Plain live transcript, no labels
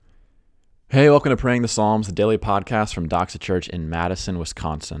Hey, welcome to Praying the Psalms, the daily podcast from Doxa Church in Madison,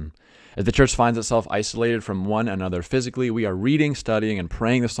 Wisconsin. As the church finds itself isolated from one another physically, we are reading, studying, and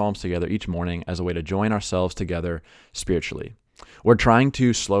praying the Psalms together each morning as a way to join ourselves together spiritually. We're trying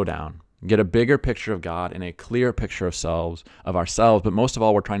to slow down, get a bigger picture of God and a clearer picture of ourselves, but most of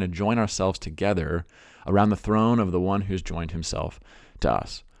all, we're trying to join ourselves together around the throne of the one who's joined himself to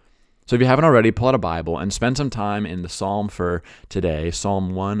us. So if you haven't already, pull out a Bible and spend some time in the Psalm for today,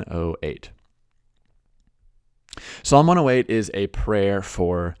 Psalm 108. Psalm 108 is a prayer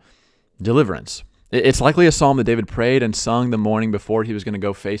for deliverance. It's likely a psalm that David prayed and sung the morning before he was going to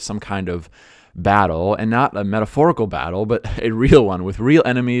go face some kind of battle, and not a metaphorical battle, but a real one with real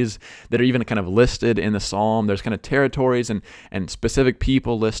enemies that are even kind of listed in the psalm. There's kind of territories and specific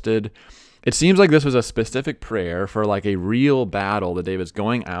people listed. It seems like this was a specific prayer for like a real battle that David's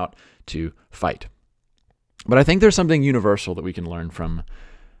going out to fight. But I think there's something universal that we can learn from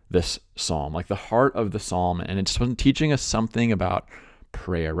this psalm, like the heart of the psalm, and it's teaching us something about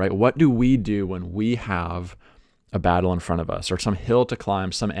prayer, right? What do we do when we have a battle in front of us or some hill to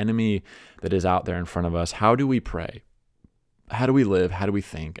climb, some enemy that is out there in front of us? How do we pray? How do we live? How do we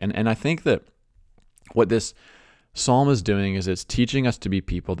think? And I think that what this psalm is doing is it's teaching us to be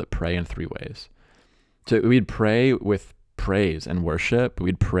people that pray in three ways. So we'd pray with praise and worship,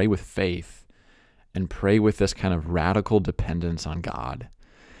 we'd pray with faith, and pray with this kind of radical dependence on God.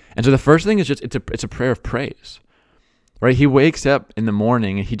 And so the first thing is just it's a prayer of praise, right? He wakes up in the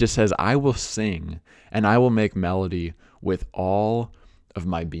morning and he just says, I will sing and I will make melody with all of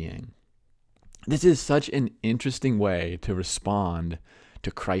my being. This is such an interesting way to respond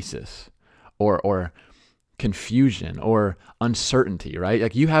to crisis or confusion or uncertainty, right?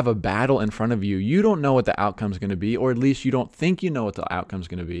 Like you have a battle in front of you. You don't know what the outcome is going to be, or at least you don't think you know what the outcome is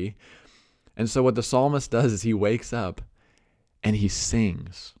going to be. And so what the psalmist does is he wakes up and he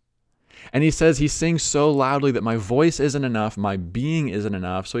sings. And he says he sings so loudly that my voice isn't enough, my being isn't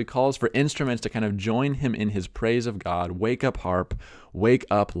enough. So he calls for instruments to kind of join him in his praise of God. Wake up, harp. Wake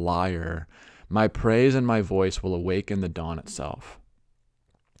up, lyre. My praise and my voice will awaken the dawn itself.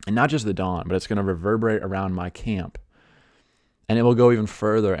 And not just the dawn, but it's going to reverberate around my camp. And it will go even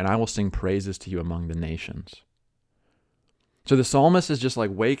further, and I will sing praises to you among the nations. So the psalmist is just like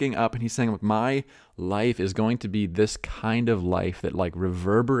waking up and he's saying, like, my life is going to be this kind of life that like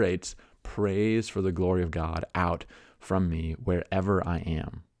reverberates praise for the glory of God out from me wherever I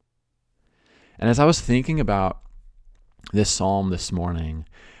am. And as I was thinking about this psalm this morning,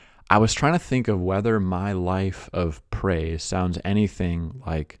 I was trying to think of whether my life of praise sounds anything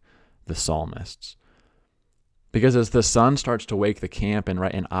like the psalmist's. Because as the sun starts to wake the camp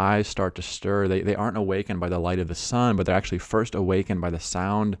and eyes start to stir, they aren't awakened by the light of the sun, but they're actually first awakened by the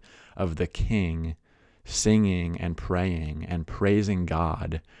sound of the king singing and praying and praising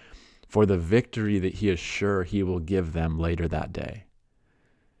God for the victory that he is sure he will give them later that day.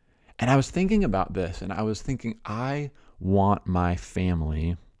 And I was thinking about this, and I was thinking, I want my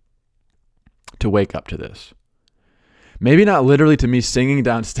family to wake up to this. Maybe not literally to me singing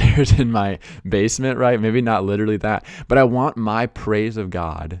downstairs in my basement, right? Maybe not literally that, but I want my praise of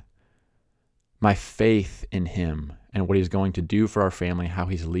God, my faith in him and what he's going to do for our family, how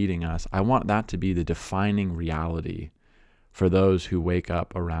he's leading us. I want that to be the defining reality for those who wake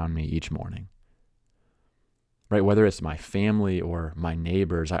up around me each morning, right? Whether it's my family or my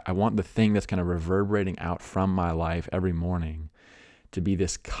neighbors, I want the thing that's kind of reverberating out from my life every morning to be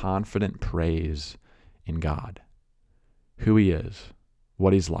this confident praise in God. Who he is,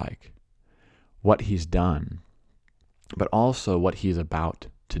 what he's like, what he's done, but also what he's about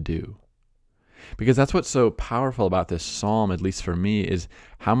to do. Because that's what's so powerful about this psalm, at least for me, is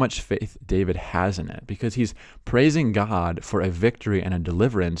how much faith David has in it. Because he's praising God for a victory and a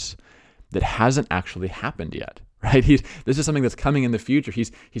deliverance that hasn't actually happened yet, right? This is something that's coming in the future.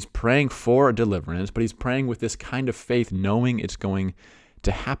 He's praying for a deliverance, but he's praying with this kind of faith, knowing it's going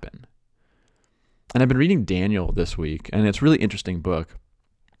to happen. And I've been reading Daniel this week, and it's a really interesting book.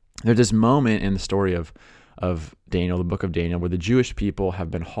 There's this moment in the story of Daniel, the book of Daniel, where the Jewish people have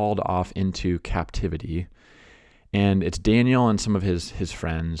been hauled off into captivity. And it's Daniel and some of his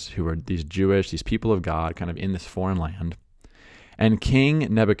friends who are these people of God, kind of in this foreign land. And King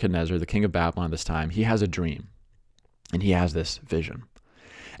Nebuchadnezzar, the king of Babylon at this time, he has a dream, and he has this vision.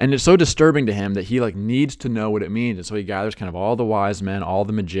 And it's so disturbing to him that he needs to know what it means. And so he gathers kind of all the wise men, all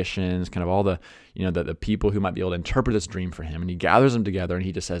the magicians, kind of all the, the people who might be able to interpret this dream for him. And he gathers them together and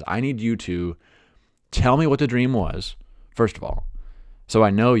he just says, I need you to tell me what the dream was, first of all. So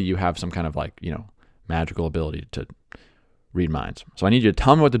I know you have some kind of magical ability to read minds. So I need you to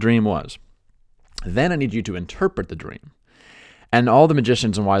tell me what the dream was. Then I need you to interpret the dream. And all the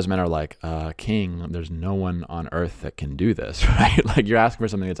magicians and wise men are like, King, there's no one on earth that can do this, right? Like, you're asking for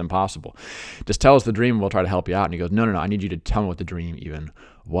something that's impossible. Just tell us the dream, we'll try to help you out. And he goes, no, I need you to tell me what the dream even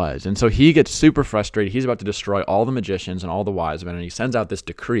was. And so he gets super frustrated. He's about to destroy all the magicians and all the wise men. And he sends out this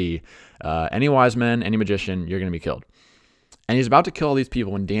decree, any wise men, any magician, you're going to be killed. And he's about to kill all these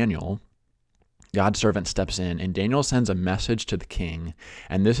people when Daniel, God's servant, steps in. And Daniel sends a message to the king.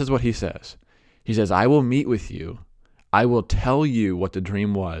 And this is what he says. He says, I will meet with you. I will tell you what the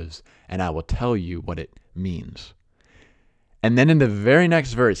dream was, and I will tell you what it means. And then in the very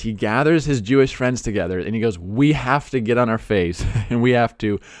next verse, he gathers his Jewish friends together and he goes, we have to get on our face and we have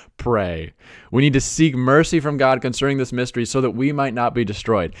to pray. We need to seek mercy from God concerning this mystery so that we might not be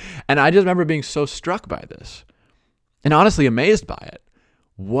destroyed. And I just remember being so struck by this and honestly amazed by it.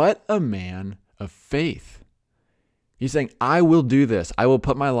 What a man of faith. He's saying, I will do this. I will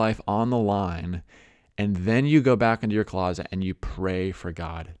put my life on the line. And then you go back into your closet and you pray for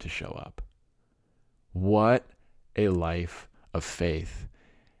God to show up. What a life of faith.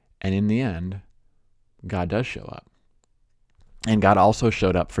 And in the end, God does show up. And God also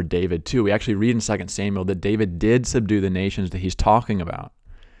showed up for David too. We actually read in 2 Samuel that David did subdue the nations that he's talking about.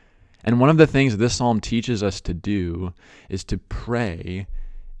 And one of the things this psalm teaches us to do is to pray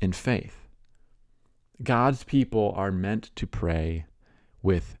in faith. God's people are meant to pray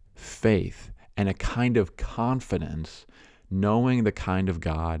with faith and a kind of confidence, knowing the kind of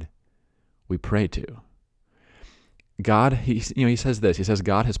God we pray to. God, he says this. He says,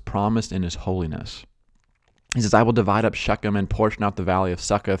 God has promised in his holiness. He says, I will divide up Shechem and portion out the valley of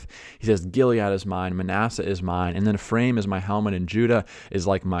Succoth. He says, Gilead is mine, Manasseh is mine, and then Ephraim is my helmet, and Judah is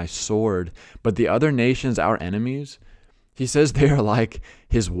like my sword. But the other nations, our enemies, he says they are like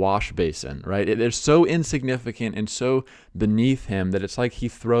his wash basin, right? They're so insignificant and so beneath him that it's like he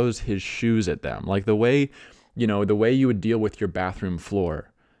throws his shoes at them. Like the way you would deal with your bathroom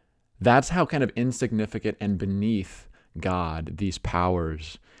floor. That's how kind of insignificant and beneath God these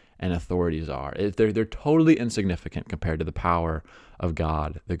powers and authorities are. They're totally insignificant compared to the power of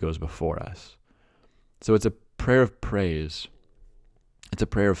God that goes before us. So it's a prayer of praise. It's a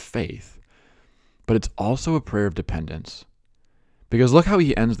prayer of faith. But it's also a prayer of dependence. Because look how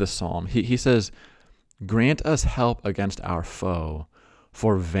he ends this psalm. He says, grant us help against our foe,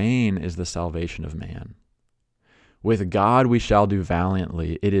 for vain is the salvation of man. With God we shall do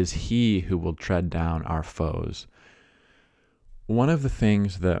valiantly. It is he who will tread down our foes. One of the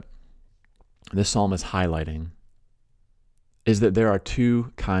things that this psalm is highlighting is that there are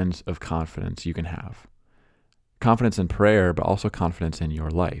two kinds of confidence you can have. Confidence in prayer, but also confidence in your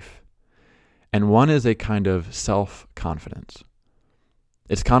life. And one is a kind of self-confidence.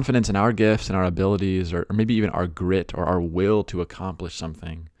 It's confidence in our gifts and our abilities, or maybe even our grit or our will to accomplish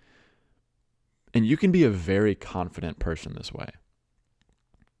something. And you can be a very confident person this way.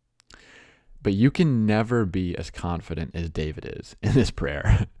 But you can never be as confident as David is in this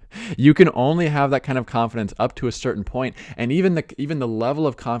prayer. You can only have that kind of confidence up to a certain point. And even the level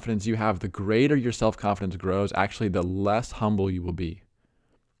of confidence you have, the greater your self-confidence grows, actually the less humble you will be.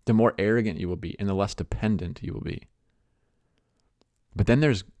 The more arrogant you will be, and the less dependent you will be. But then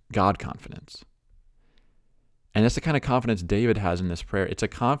there's God confidence. And that's the kind of confidence David has in this prayer. It's a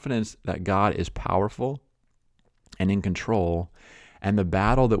confidence that God is powerful and in control, and the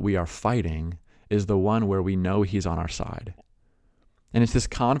battle that we are fighting is the one where we know he's on our side. And it's this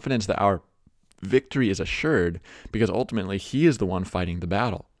confidence that our victory is assured because ultimately he is the one fighting the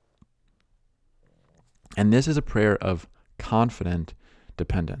battle. And this is a prayer of confident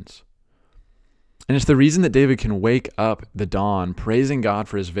dependence. And it's the reason that David can wake up the dawn praising God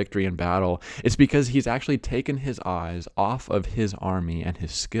for his victory in battle. It's because he's actually taken his eyes off of his army and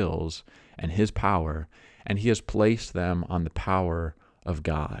his skills and his power, and he has placed them on the power of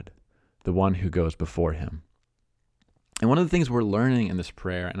God, the one who goes before him. And one of the things we're learning in this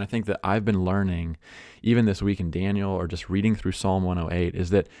prayer, and I think that I've been learning even this week in Daniel or just reading through Psalm 108, is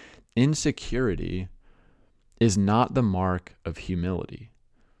that insecurity is not the mark of humility,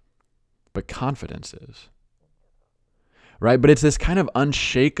 but confidence is. Right? But it's this kind of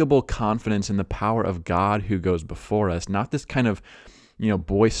unshakable confidence in the power of God who goes before us, not this kind of,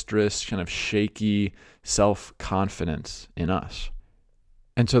 boisterous, kind of shaky self-confidence in us.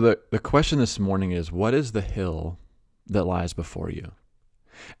 And so the question this morning is, what is the hill that lies before you?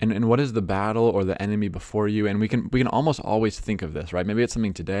 And what is the battle or the enemy before you? And we can almost always think of this, right? Maybe it's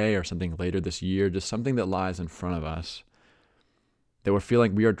something today or something later this year, just something that lies in front of us that we're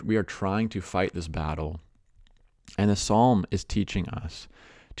feeling we are trying to fight this battle. And the psalm is teaching us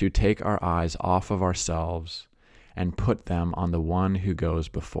to take our eyes off of ourselves and put them on the one who goes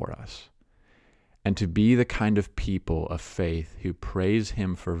before us. and to be the kind of people of faith who praise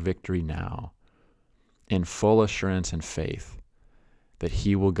him for victory now in full assurance and faith that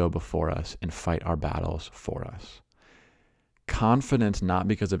he will go before us and fight our battles for us. Confidence not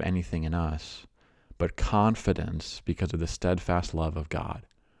because of anything in us, but confidence because of the steadfast love of God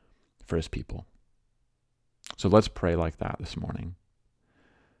for his people. So let's pray like that this morning.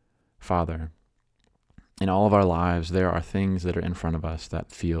 Father, in all of our lives, there are things that are in front of us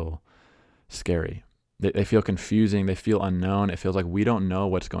that feel scary. They feel confusing. They feel unknown. It feels like we don't know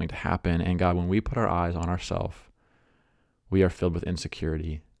what's going to happen. And God, when we put our eyes on ourselves, we are filled with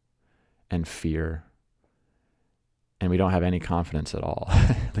insecurity and fear, and we don't have any confidence at all.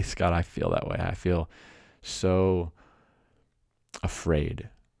 At least, God, I feel that way. I feel so afraid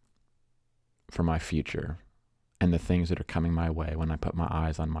for my future and the things that are coming my way when I put my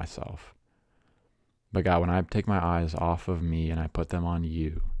eyes on myself. But God, when I take my eyes off of me and I put them on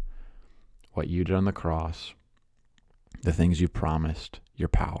you, what you did on the cross, the things you promised, your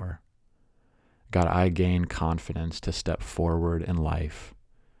power, God, I gain confidence to step forward in life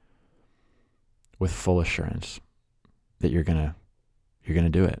with full assurance that you're gonna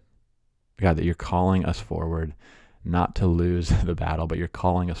do it. God, that you're calling us forward, not to lose the battle, but you're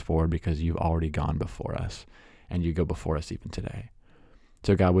calling us forward because you've already gone before us, and you go before us even today.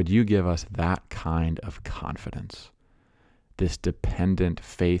 So God, would you give us that kind of confidence, this dependent,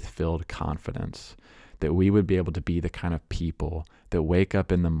 faith-filled confidence, that we would be able to be the kind of people that wake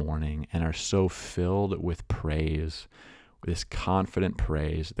up in the morning and are so filled with praise, this confident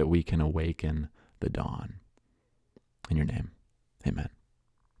praise, that we can awaken the dawn. In your name, amen.